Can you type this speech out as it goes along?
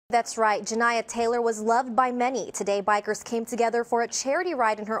That's right. Janiyah Taylor was loved by many. Today, bikers came together for a charity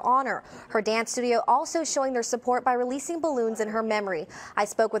ride in her honor. Her dance studio also showing their support by releasing balloons in her memory. I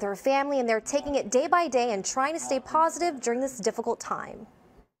spoke with her family, and they're taking it day by day and trying to stay positive during this difficult time.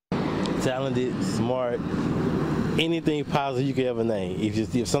 Talented, smart, anything positive you could ever name.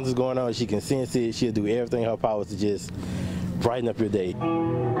 If something's going on, she can sense it. She'll do everything in her power to just brighten up your day.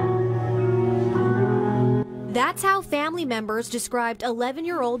 That's how family members described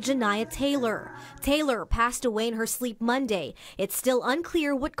 11-year-old Janiyah Taylor. Taylor passed away in her sleep Monday. It's still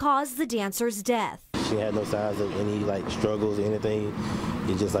unclear what caused the dancer's death. She had no signs of any struggles or anything.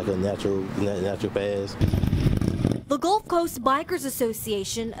 It's just like a natural pass. The Gulf Coast Bikers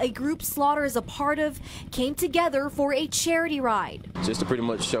Association, a group Slaughter is a part of, came together for a charity ride. Just to pretty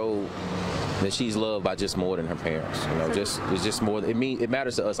much show that she's loved by just more than her parents. It's just more. It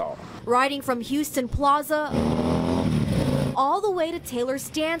matters to us all. Riding from Houston Plaza all the way to Taylor's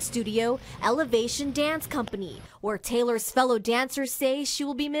dance studio, Elevation Dance Company, where Taylor's fellow dancers say she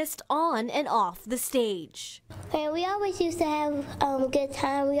will be missed on and off the stage. And we always used to have a good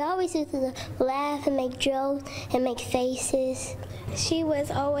time. We always used to laugh and make jokes and make faces. She was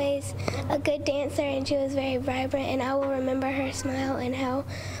always a good dancer, and she was very vibrant, and I will remember her smile and how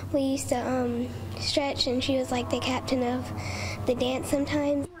we used to stretch, and she was like the captain of the dance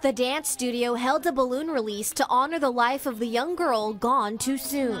sometimes. The dance studio held a balloon release to honor the life of the young girl gone too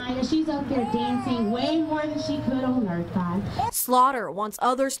soon. She's up there dancing way more than she could on Earth, God. Slaughter wants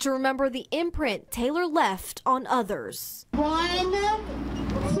others to remember the imprint Taylor left on others. 1, 2,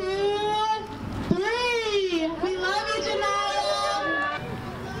 3. We love you, Janiyah.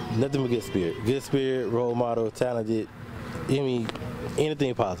 Nothing but good spirit. Good spirit, role model, talented.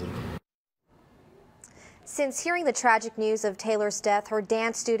 Anything positive. Since hearing the tragic news of Taylor's death, her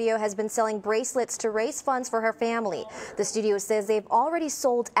dance studio has been selling bracelets to raise funds for her family. The studio says they've already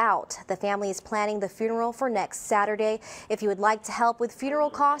sold out. The family is planning the funeral for next Saturday. If you would like to help with funeral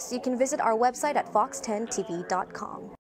costs, you can visit our website at fox10tv.com.